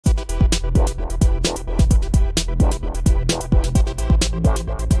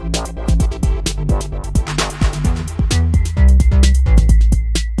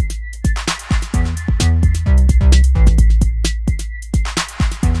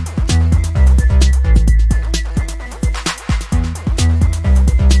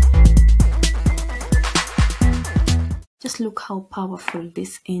look how powerful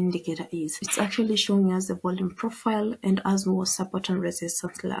this indicator is. It's actually showing us the volume profile and as well support and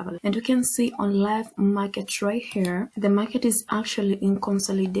resistance level. And you can see on live market right here, the market is actually in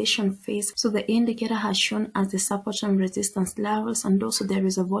consolidation phase. So the indicator has shown as the support and resistance levels, and also there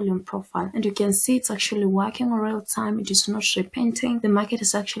is a volume profile. And you can see it's actually working in real time. It is not repenting. The market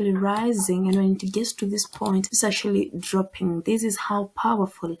is actually rising, and when it gets to this point, it's actually dropping. This is how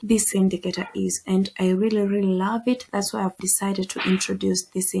powerful this indicator is, and I really love it. That's why I've decided to introduce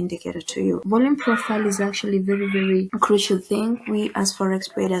this indicator to you. Volume profile is actually very crucial thing we as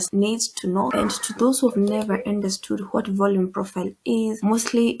forex traders need to know. And to those who have never understood what volume profile is,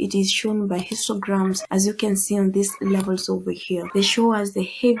 mostly it is shown by histograms, as you can see on these levels over here. They show us the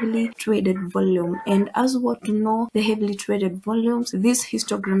heavily traded volume, and as what to know the heavily traded volumes, these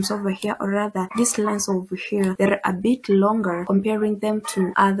histograms over here, or rather these lines over here, they're a bit longer comparing them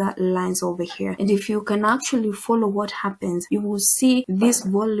to other lines over here. And if you can actually follow what happens, you will see these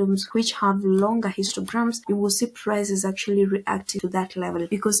volumes which have longer histograms, you will see prices actually reacting to that level,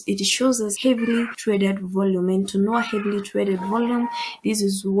 because it shows us heavily traded volume. And to know a heavily traded volume, this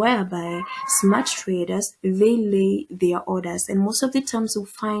is whereby smart traders, they lay their orders, and most of the times you'll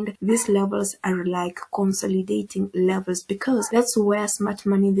find these levels are like consolidating levels, because that's where smart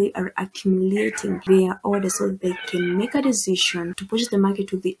money, they are accumulating their orders so they can make a decision to push the market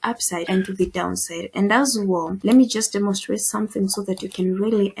to the upside and to the downside. And as well, let me just demonstrate something so that you can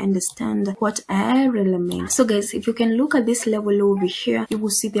really understand what I really mean. So guys, if you can look at this level over here, you will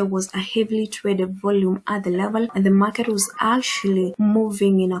see there was a heavily traded volume at the level, and the market was actually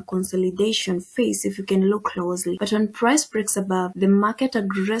moving in a consolidation phase if you can look closely. But when price breaks above, the market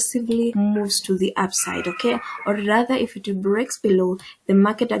aggressively moves to the upside, okay? Or rather, if it breaks below, the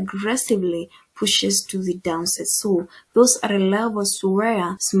market aggressively pushes to the downside. So those are levels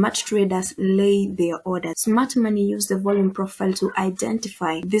where smart traders lay their orders. Smart money use the volume profile to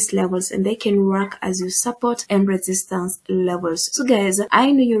identify these levels, and they can work as your support and resistance levels. So guys,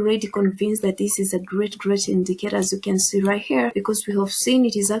 I know you're already convinced that this is a great indicator, as you can see right here, because we have seen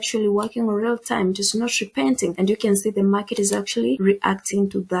it is actually working in real time. It is not repenting, and you can see the market is actually reacting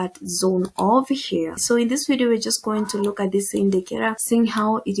to that zone over here. So in this video, we're just going to look at this indicator, seeing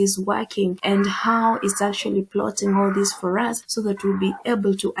how it is working and how it's actually plotting all this for us, so that we'll be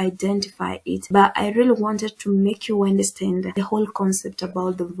able to identify it. But I really wanted to make you understand the whole concept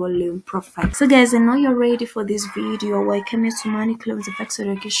about the volume profile. So guys, I know you're ready for this video. Welcome you to Money Club's Forex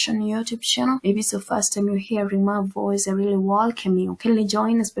Education YouTube channel. Maybe it's the first time you're hearing my voice. I really welcome you. Kindly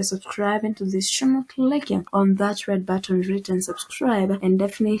join us by subscribing to this channel, clicking on that red button written subscribe, and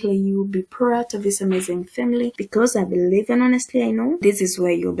definitely you'll be part of this amazing family, because I believe, and honestly I know this is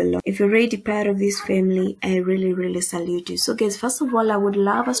where you belong. If you're already part of this family, I really salute you. So guys, first of all, I would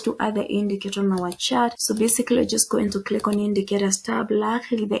love us to add the indicator on our chart. So basically, we're just going to click on indicators tab.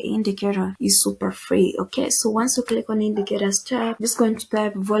 Luckily, the indicator is super free. Okay, so once you click on indicators tab, just going to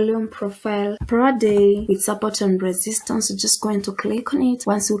type volume profile per day with support and resistance. So just going to click on it.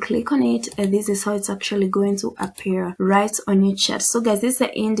 Once you click on it, this is how it's actually going to appear right on your chart. So guys, this is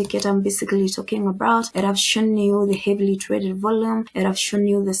the indicator I'm basically talking about. And I've shown you the heavily traded volume, and I've shown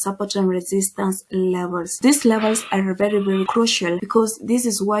you the support and resistance levels. These levels are very crucial, because this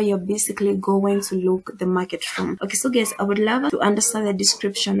is where you're basically going to look the market from. Okay, so guys, I would love to understand the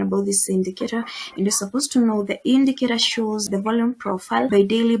description about this indicator, and you're supposed to know the indicator shows the volume profile by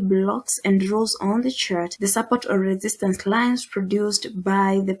daily blocks and rows on the chart, the support or resistance lines produced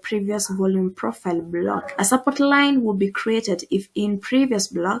by the previous volume profile block. A support line will be created if in previous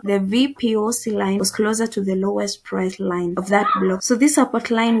block the VPOC line was closer to the lowest price line of that block. So this support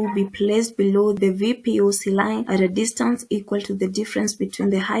line will be placed below the VPOC line at a distance equal to the difference between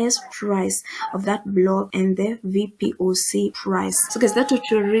the highest price of that block and the VPOC price. So guys, that's what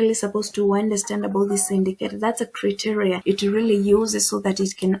you're really supposed to understand about this indicator. That's a criteria it really uses so that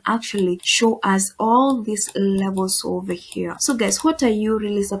it can actually show us all these levels over here. So guys, what are you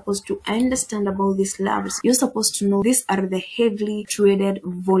really supposed to understand about these levels? You're supposed to know these are the heavily traded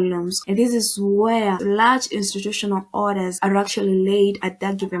volumes, and this is where large institutional orders are actually laid at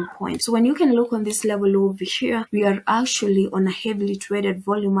that given point. So when you can look on this level over here, we are actually on a heavily traded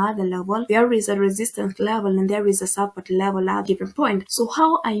volume at the level. There is a resistance level and there is a support level at a given point. So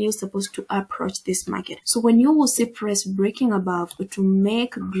how are you supposed to approach this market? So when you will see price breaking above, it will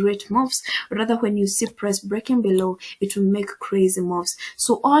make great moves. Rather, when you see price breaking below, it will make crazy moves.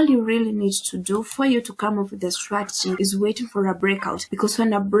 So all you really need to do for you to come up with a strategy is waiting for a breakout, because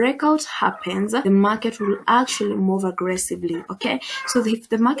when a breakout happens, the market will actually move aggressively. Okay, so if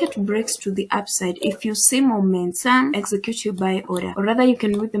the market breaks flex to the upside. If you see momentum, execute your buy order, or rather you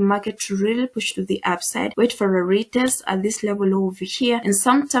can wait the market to really push to the upside, wait for a retest at this level over here, and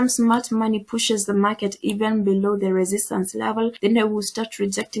sometimes smart money pushes the market even below the resistance level, then they will start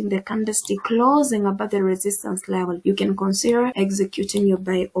rejecting the candlestick closing above the resistance level. You can consider executing your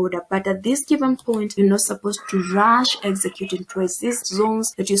buy order, but at this given point you're not supposed to rush executing trades. These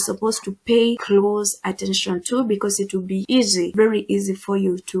zones that you're supposed to pay close attention to, because it will be easy, very easy for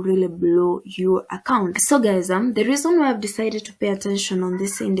you to really blow your account. So guys, the reason why I've decided to pay attention on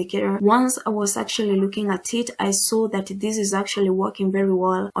this indicator, once I was actually looking at it, I saw that this is actually working very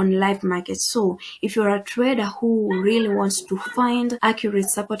well on live market. So if you're a trader who really wants to find accurate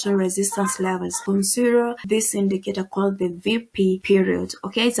support and resistance levels, consider this indicator called the VP period.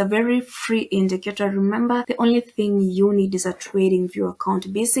 Okay, it's a very free indicator. Remember, the only thing you need is a Tradingview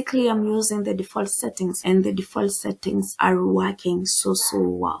account. Basically, I'm using the default settings, and the default settings are working so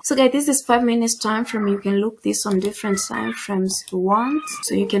well. So guys, this is 5 minutes time frame. You can look this on different time frames if you want.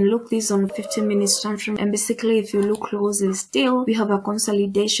 So you can look this on 15 minutes time frame, and basically if you look closely, still we have a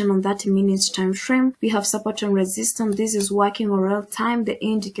consolidation on 30 minutes time frame. We have support and resistance. This is working on real time. The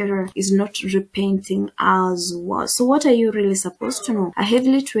indicator is not repainting as well. So what are you really supposed to know? A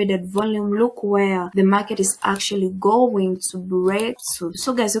heavily traded volume, look where the market is actually going to break to.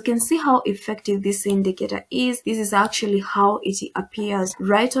 So guys, you can see how effective this indicator is. This is actually how it appears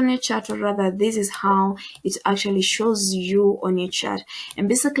right on your chart, or rather this is how it actually shows you on your chart. And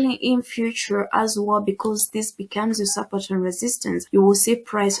basically in future as well, because this becomes your support and resistance, you will see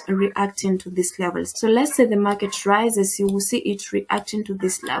price reacting to these levels. So let's say the market rises, you will see it reacting to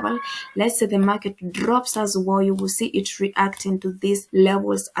this level. Let's say the market drops as well, you will see it reacting to these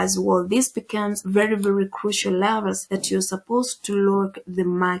levels as well. This becomes very crucial levels that you're supposed to look the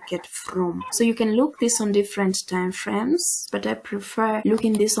market from. So you can look this on different time frames, but I prefer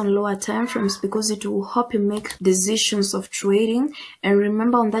looking this on lower time frames because it will help you make decisions of trading. And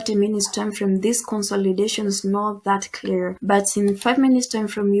remember, on 30 minutes time frame, this consolidation is not that clear, but in 5 minutes time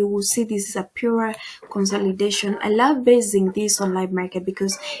frame, you will see this is a pure consolidation. I love basing this on live market,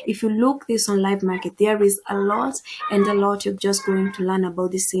 because if you look this on live market, there is a lot you're just going to learn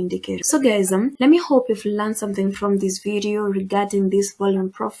about this indicator. So guys, let me hope you've learned something from this video regarding this volume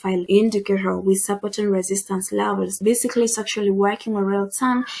profile indicator with support and resistance levels. Basically, it's actually working on real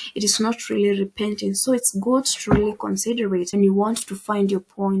time. It is not really repenting, so it's good to really consider it when you want to find your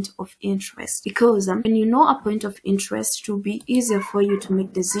point of interest, because when you know a point of interest, it will be easier for you to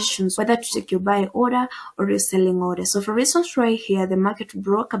make decisions whether to take your buy order or your selling order. So for instance, right here, the market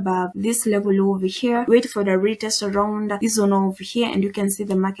broke above this level over here, wait for the retest around this zone over here, and you can see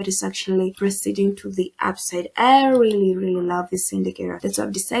the market is actually proceeding to the upside. I really love this indicator. That's why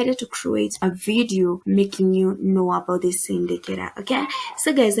I've decided to create a video making you know about this indicator. Okay,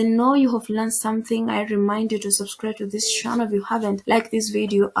 so guys, I know you have learned something. I remind you to subscribe to this channel if you haven't. Like this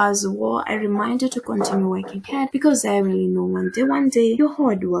video as well. I remind you to continue working hard, because I really know one day your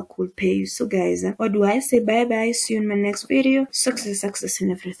hard work will pay you. So guys, what do I say? Bye bye, see you in my next video. Success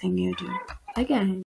in everything you do. Again.